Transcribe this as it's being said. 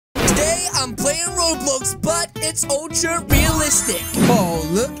Today, I'm playing Roblox, but it's ultra realistic. Oh,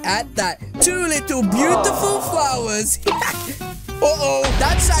 look at that. Two little beautiful flowers. Uh-oh,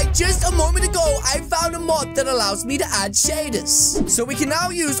 that's right. Just a moment ago, I found a mod that allows me to add shaders. So we can now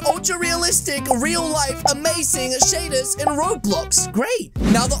use ultra-realistic, real-life, amazing shaders in Roblox. Great.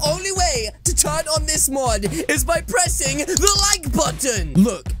 Now, the only way to turn on this mod is by pressing the like button.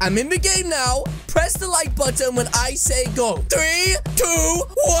 Look, I'm in the game now. Press the like button when I say go. 3, 2,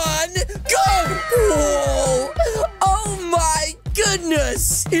 1, go! Whoa! Oh my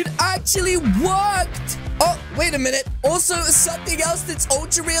goodness! It actually worked! Oh, wait a minute. Also, something else that's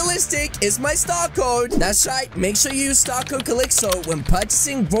ultra realistic is my star code. That's right. Make sure you use star code Calypso when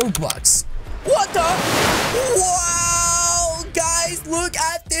purchasing Roblox. What the? Wow, guys, look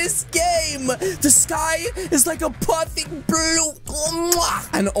at this game. The sky is like a perfect blue.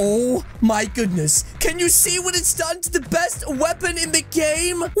 And oh my goodness, can you see what it's done to the best weapon in the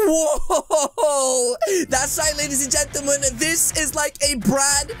game? Whoa, that's right, ladies and gentlemen. This is like a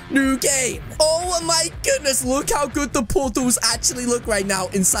brand new game. Oh my goodness, look how good the portals actually look right now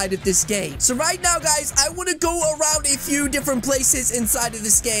inside of this game. So right now, guys, I want to go around a few different places inside of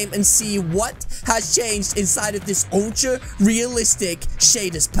this game and see what has changed inside of this ultra realistic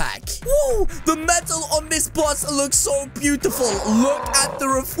shaders pack. Woo! The metal on this boss looks so beautiful. Look at the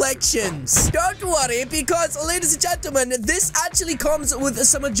reflections. Don't worry, because ladies and gentlemen, this actually comes with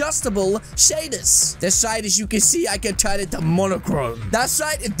some adjustable shaders. That's right, as you can see, I can turn it to monochrome. That's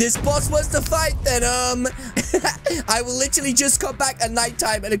right, if this boss was to fight, then I will literally just come back at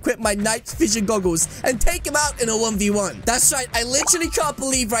nighttime and equip my night vision goggles and take him out in a 1v1. That's right, I literally can't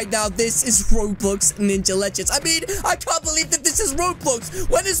believe right now this is Roblox Ninja Legends. I mean, I can't believe that this is Roblox.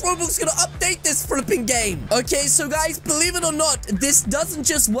 When is Roblox gonna update this flipping game? Okay, so guys, believe it or not, this doesn't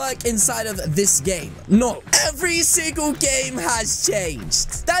just work inside of this game. No, every single game has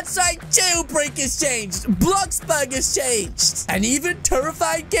changed. That's right, Jailbreak has changed, Bloxburg has changed, and even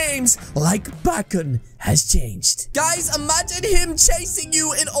terrifying games like Bakken has changed. Guys, imagine him chasing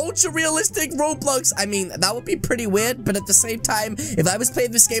you in ultra-realistic Roblox. I mean, that would be pretty weird, but at the same time, if I was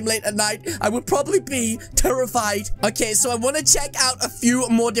playing this game late at night, I would probably be terrified. Okay, so I want to check out a few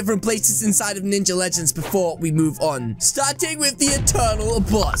more different places inside of Ninja Legends before we move on. Starting with the Eternal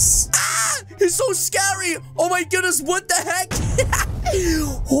Boss. Ah! He's so scary! Oh my goodness, what the heck?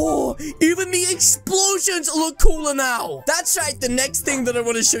 Oh, even the explosions look cooler now. That's right, the next thing that I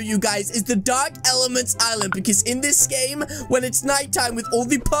want to show you guys is the Dark Elements Island, because in this game, when it's nighttime with all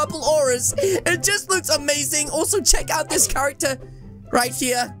the purple auras, it just looks amazing. Also, check out this character right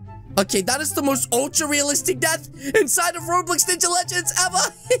here. Okay, that is the most ultra-realistic death inside of Roblox Ninja Legends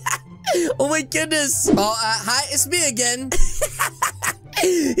ever. Oh my goodness. Oh, hi, it's me again.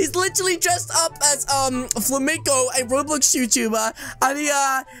 He's literally dressed up as Flamingo, a Roblox YouTuber, and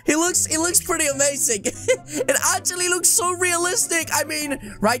he looks pretty amazing. It actually looks so realistic. I mean,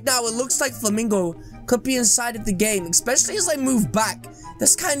 right now it looks like Flamingo could be inside of the game, especially as I move back.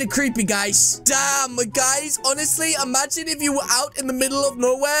 That's kind of creepy, guys. Damn, guys, honestly, imagine if you were out in the middle of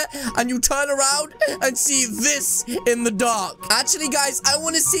nowhere and you turn around and see this in the dark. Actually, guys, I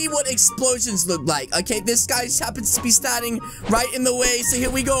want to see what explosions look like. Okay, this guy happens to be standing right in the way, so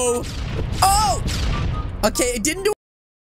here we go. Oh! Okay, it didn't do